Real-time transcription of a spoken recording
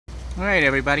Alright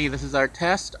everybody, this is our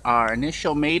test, our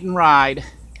initial maiden ride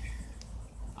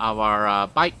of our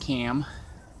bike cam.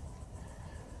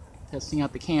 Testing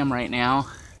out the cam right now.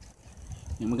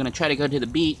 And we're going to try to go to the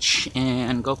beach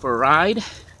and go for a ride.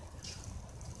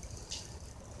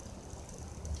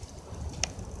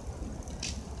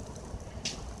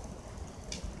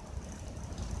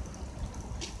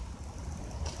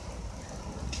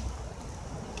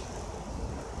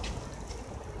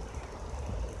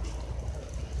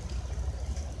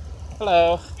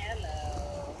 Hello.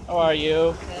 Hello. How are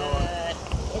you? Good.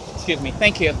 Oops, excuse me.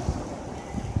 Thank you.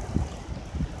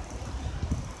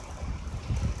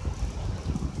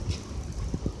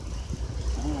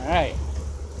 Alright.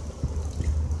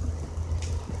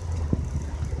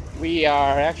 We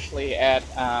are actually at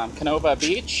Canova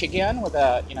Beach again with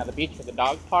the beach with the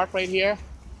dog park right here.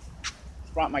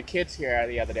 Just brought my kids here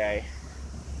the other day.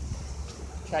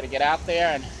 Try to get out there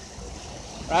and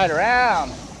ride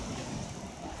around.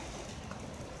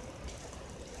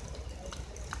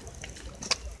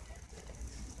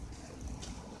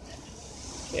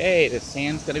 Okay, the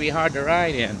sand's going to be hard to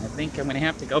ride in. I think I'm going to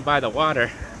have to go by the water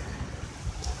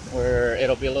where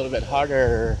it'll be a little bit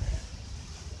harder.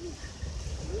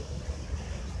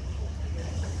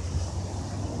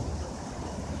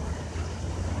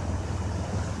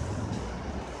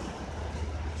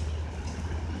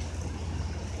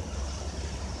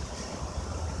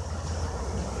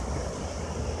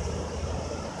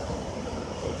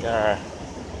 Our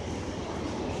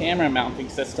camera mounting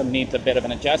system needs a bit of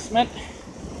an adjustment.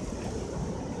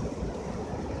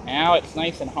 Now it's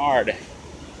nice and hard.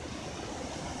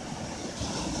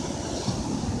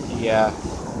 The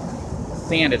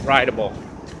sand is rideable.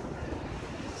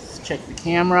 Let's check the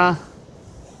camera.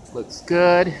 Looks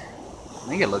good. I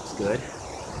think it looks good.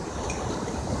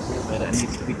 But it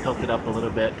needs to be tilted up a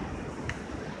little bit.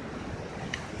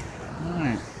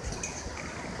 Alright.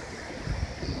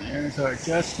 There's our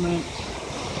adjustment.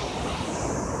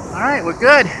 Alright, we're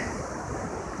good.